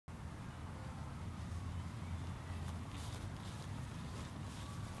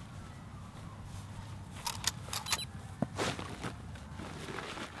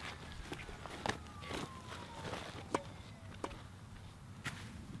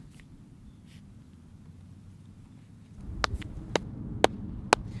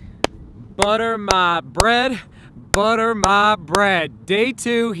Butter my bread, butter my bread. Day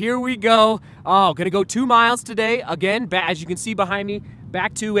 2, here we go. Oh, gonna go 2 miles today. Again, as you can see behind me,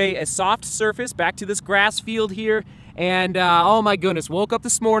 back to a soft surface, back to this grass field here. And oh my goodness, woke up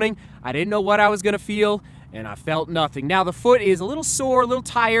this morning. I didn't know what I was gonna feel, and I felt nothing. Now the foot is a little sore, a little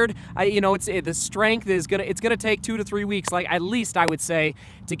tired. The strength is gonna take 2 to 3 weeks, like at least I would say,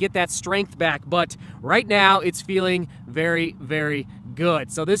 to get that strength back. But right now it's feeling very, very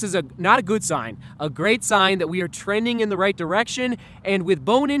good. So this is not a good sign, a great sign that we are trending in the right direction. And with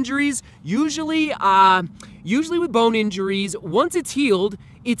bone injuries, usually with bone injuries, once it's healed,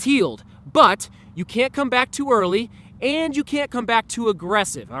 it's healed. But you can't come back too early, and you can't come back too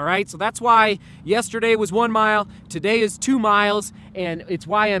aggressive, all right? So that's why yesterday was 1 mile, today is 2 miles, and it's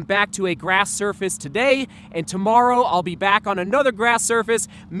why I'm back to a grass surface today, and tomorrow I'll be back on another grass surface,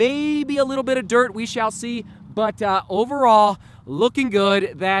 maybe a little bit of dirt, we shall see, but overall, looking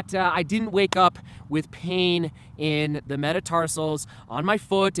good that I didn't wake up with pain in the metatarsals, on my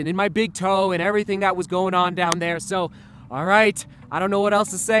foot, and in my big toe, and everything that was going on down there. So, all right, I don't know what else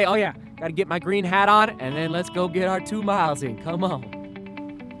to say. Oh yeah, gotta get my green hat on, and then let's go get our 2 miles in. Come on.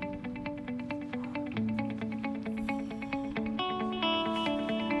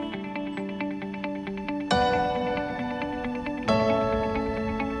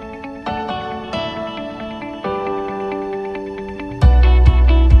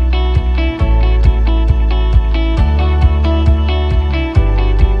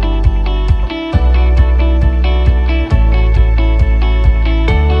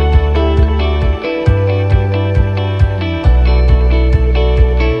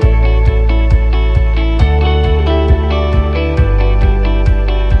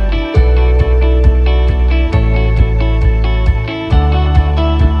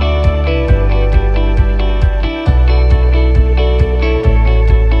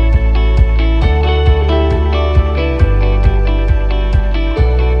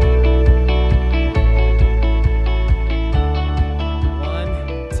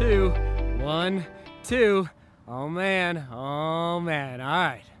 Oh man, all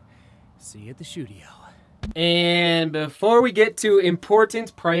right. See you at the studio. And before we get to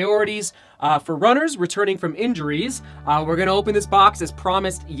important priorities for runners returning from injuries, we're gonna open this box as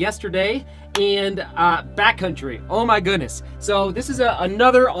promised yesterday, and backcountry. Oh my goodness. So this is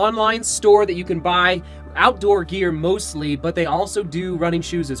another online store that you can buy outdoor gear mostly, but they also do running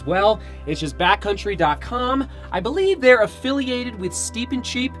shoes as well. It's just backcountry.com. I believe they're affiliated with Steep and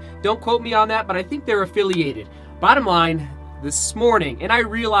Cheap. Don't quote me on that, but I think they're affiliated. Bottom line, this morning, and I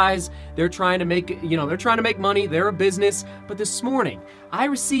realize they're trying to make, they're trying to make money, they're a business, but this morning I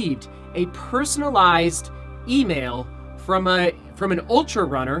received a personalized email from an ultra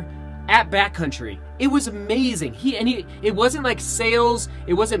runner at Backcountry. It was amazing. It wasn't like sales,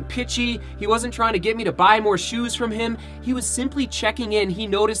 it wasn't pitchy, he wasn't trying to get me to buy more shoes from him. He was simply checking in. He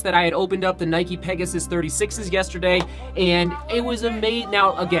noticed that I had opened up the Nike Pegasus 36s yesterday, and it was amazing.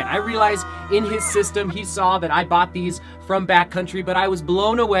 Now, again, I realize in his system, he saw that I bought these from Backcountry, but I was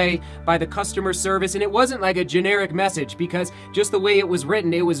blown away by the customer service, and it wasn't like a generic message, because just the way it was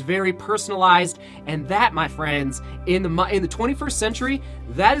written, it was very personalized, and that, my friends, in the 21st century,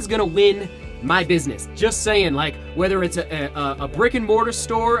 that is gonna win my business. Just saying, like, whether it's a brick and mortar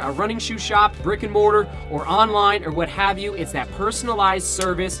store, a running shoe shop, brick and mortar, or online, or what have you, it's that personalized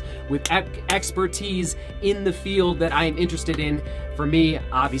service with expertise in the field that I am interested in. For me,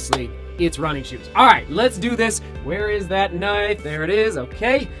 obviously, it's running shoes. All right, let's do this. Where is that knife? There it is,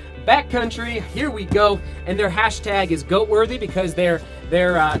 okay. Backcountry, here we go. And their hashtag is goat-worthy because their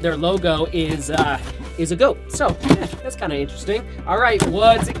logo is a goat. So, yeah, that's kind of interesting. All right,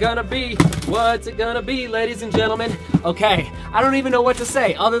 what's it gonna be? What's it gonna be, ladies and gentlemen? Okay, I don't even know what to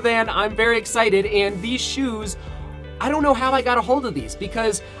say other than I'm very excited, and these shoes, I don't know how I got a hold of these,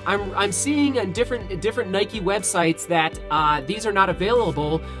 because I'm seeing on different Nike websites that these are not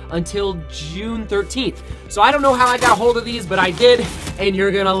available until June 13th. So I don't know how I got a hold of these, but I did, and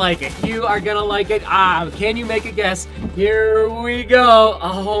you're gonna like it. You are gonna like it. Can you make a guess? Here we go.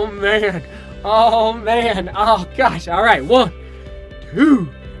 Oh man. Oh man. Oh gosh. All right. 1, 2,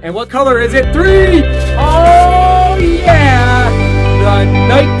 and what color is it? 3. Oh yeah. The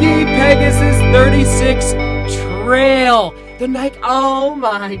Nike Pegasus 36 Trail. The Nike, oh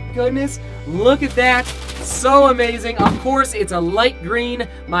my goodness, look at that, so amazing. Of course, it's a light green,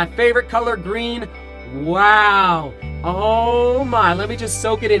 my favorite color, green. Wow, oh my, let me just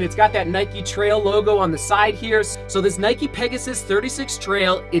soak it in. It's got that Nike Trail logo on the side here. So this Nike Pegasus 36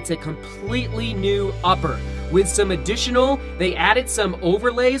 Trail, it's a completely new upper. with some additional, they added some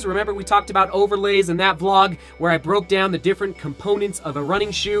overlays. Remember we talked about overlays in that vlog where I broke down the different components of a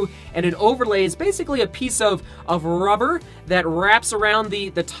running shoe, and an overlay is basically a piece of rubber that wraps around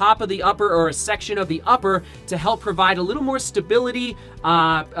the top of the upper, or a section of the upper, to help provide a little more stability,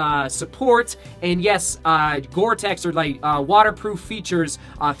 support, and yes, Gore-Tex or like waterproof features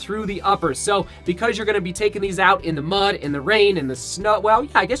through the upper. So because you're going to be taking these out in the mud, in the rain, in the snow, well,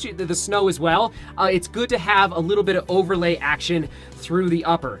 yeah, I guess the snow as well, it's good to have a little bit of overlay action through the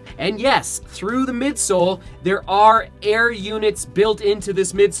upper. And yes, through the midsole, there are air units built into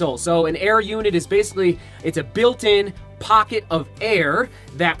this midsole. So an air unit is basically, it's a built-in pocket of air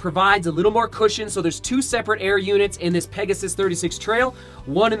that provides a little more cushion. So there's two separate air units in this Pegasus 36 Trail,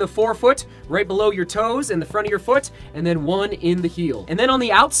 one in the forefoot right below your toes in the front of your foot, and then one in the heel. And then on the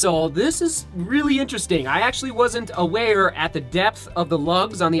outsole, this is really interesting. I actually wasn't aware at the depth of the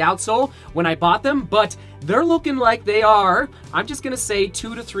lugs on the outsole when I bought them, but they're looking like they are, I'm just gonna say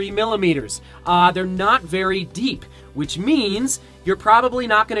 2 to 3 millimeters. They're not very deep, which means you're probably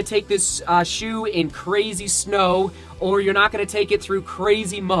not going to take this shoe in crazy snow, or you're not going to take it through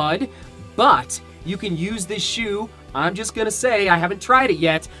crazy mud, but you can use this shoe, I'm just going to say, I haven't tried it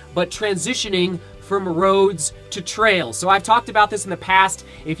yet, but transitioning from roads to trails. So I've talked about this in the past.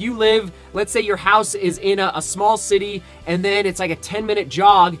 If you live, let's say your house is in a small city, and then it's like a 10-minute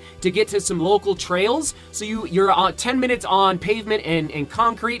jog to get to some local trails. So you're on 10 minutes on pavement and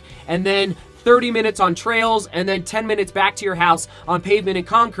concrete, and then 30 minutes on trails, and then 10 minutes back to your house on pavement and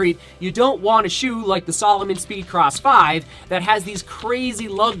concrete. You don't want a shoe like the Salomon Speedcross 5 that has these crazy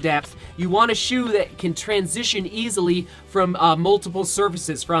lug depth. You want a shoe that can transition easily from multiple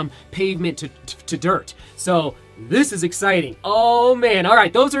surfaces, from pavement to dirt. So this is exciting. Oh man. All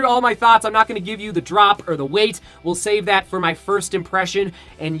right, those are all my thoughts. I'm not going to give you the drop or the weight. We'll save that for my first impression.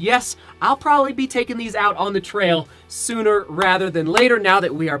 And yes, I'll probably be taking these out on the trail sooner rather than later. Now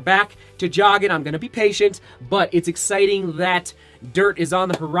that we are back to jogging, I'm going to be patient, but it's exciting that dirt is on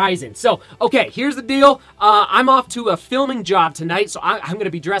the horizon. So, okay, here's the deal. I'm off to a filming job tonight, so I'm going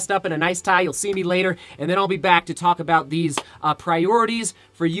to be dressed up in a nice tie. You'll see me later, and then I'll be back to talk about these priorities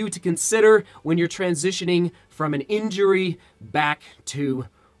for you to consider when you're transitioning from an injury back to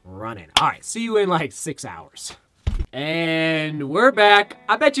running. All right, see you in like 6 hours. And we're back.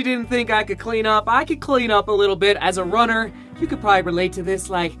 I bet you didn't think I could clean up. I could clean up a little bit. As a runner, you could probably relate to this.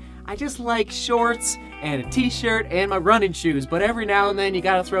 Like, I just like shorts and a t-shirt and my running shoes, but every now and then you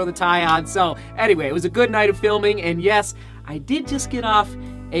gotta throw the tie on. So anyway, it was a good night of filming, and yes, I did just get off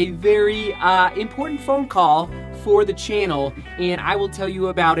a very important phone call for the channel, and I will tell you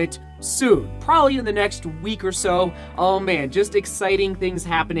about it soon, probably in the next week or so. Oh man, just exciting things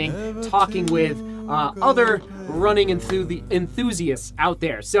happening, talking with other running enthusiasts out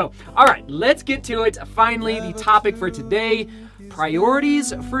there. So, all right, let's get to it. Finally, the topic for today: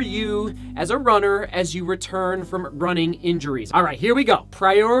 priorities for you as a runner as you return from running injuries. All right, here we go.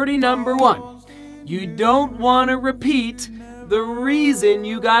 Priority number 1. You don't want to repeat the reason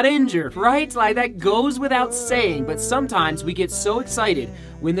you got injured, right? Like, that goes without saying, but sometimes we get so excited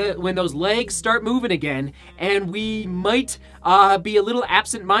when those legs start moving again, and we might be a little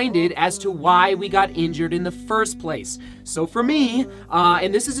absent-minded as to why we got injured in the first place. So for me,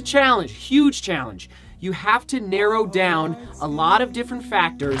 and this is a challenge, huge challenge, you have to narrow down a lot of different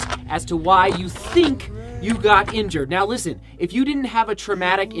factors as to why you think you got injured. Now listen, if you didn't have a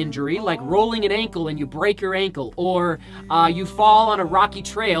traumatic injury, like rolling an ankle and you break your ankle, or you fall on a rocky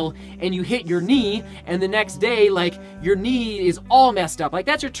trail and you hit your knee, and the next day, like, your knee is all messed up, like,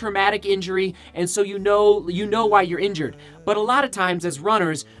 that's your traumatic injury, and so you know why you're injured. But a lot of times as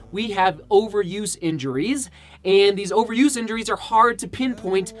runners, we have overuse injuries, and these overuse injuries are hard to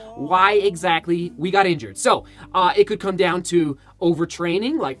pinpoint why exactly we got injured. So it could come down to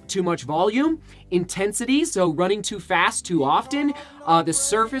overtraining, like too much volume, intensity, so running too fast too often, the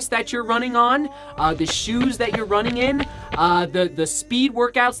surface that you're running on, the shoes that you're running in, the speed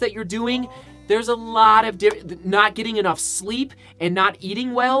workouts that you're doing. There's a lot of not getting enough sleep and not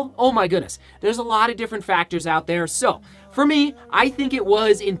eating well. Oh my goodness. There's a lot of different factors out there. So for me, I think it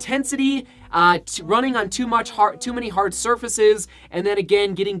was intensity, running on too many hard surfaces, and then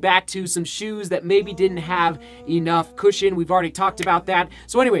again getting back to some shoes that maybe didn't have enough cushion. We've already talked about that.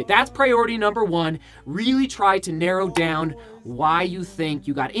 So anyway, that's priority number 1. Really try to narrow down why you think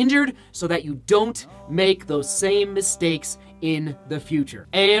you got injured so that you don't make those same mistakes in the future.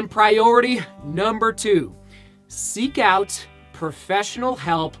 And priority number 2, seek out professional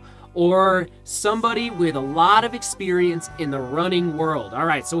help or somebody with a lot of experience in the running world. All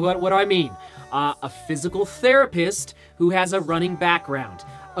right, so what do I mean? A physical therapist who has a running background,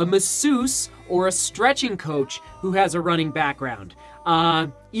 a masseuse or a stretching coach who has a running background.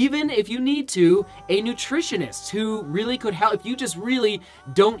 Even if you need to, a nutritionist who really could help. If you just really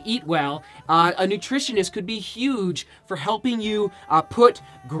don't eat well, a nutritionist could be huge for helping you put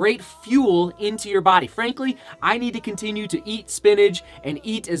great fuel into your body. Frankly, I need to continue to eat spinach and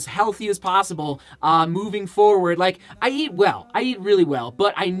eat as healthy as possible moving forward. Like, I eat well. I eat really well,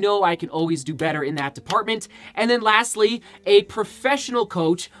 but I know I can always do better in that department. And then lastly, a professional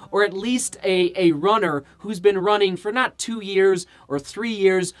coach, or at least a runner who's been running for not 2 years or 3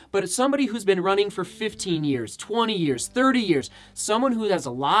 years, but it's somebody who's been running for 15 years, 20 years, 30 years, someone who has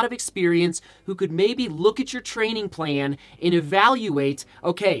a lot of experience, who could maybe look at your training plan and evaluate,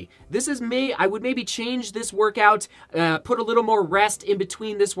 okay, this is I would maybe change this workout, put a little more rest in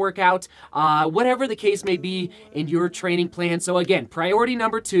between this workout, whatever the case may be in your training plan. So again, priority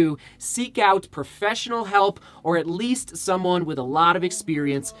number 2, seek out professional help, or at least someone with a lot of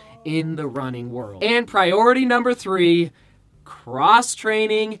experience in the running world. And priority number 3,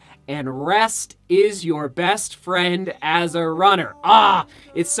 cross-training and rest is your best friend as a runner.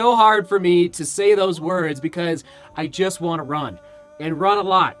 It's so hard for me to say those words because I just want to run, and run a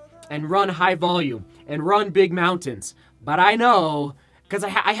lot, and run high volume, and run big mountains. But I know, because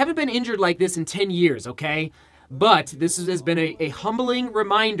I haven't been injured like this in 10 years, okay? But this has been a humbling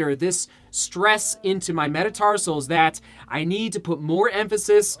reminder, this stress into my metatarsals, that I need to put more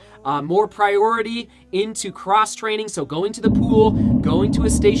emphasis, more priority into cross-training. So going to the pool, going to a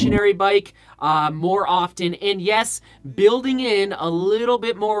stationary bike more often, and yes, building in a little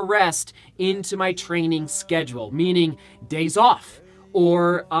bit more rest into my training schedule, meaning days off,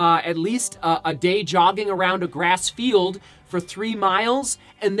 or at least a day jogging around a grass field for 3 miles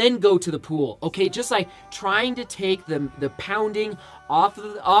and then go to the pool. Okay, just like trying to take the pounding off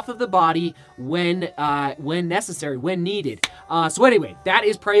of the body when necessary, when needed. So anyway, that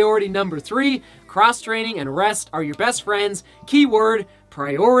is priority number 3. Cross-training and rest are your best friends. Keyword,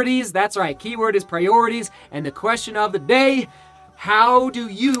 priorities. That's right, keyword is priorities. And the question of the day, what do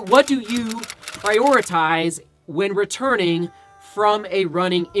you prioritize when returning from a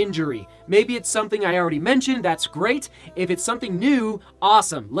running injury? Maybe it's something I already mentioned, that's great. If it's something new,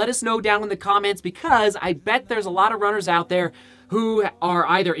 awesome. Let us know down in the comments, because I bet there's a lot of runners out there who are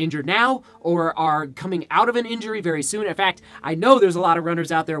either injured now or are coming out of an injury very soon. In fact, I know there's a lot of runners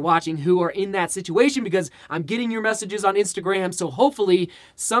out there watching who are in that situation, because I'm getting your messages on Instagram. So hopefully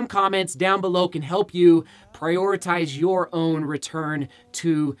some comments down below can help you prioritize your own return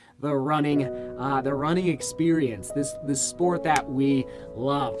to the running experience, this sport that we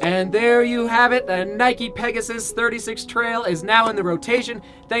love. And there you have it. The Nike Pegasus 36 Trail is now in the rotation.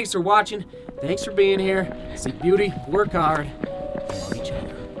 Thanks for watching. Thanks for being here. Seek beauty, work hard, and love each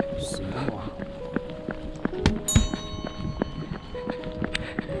other. See you tomorrow.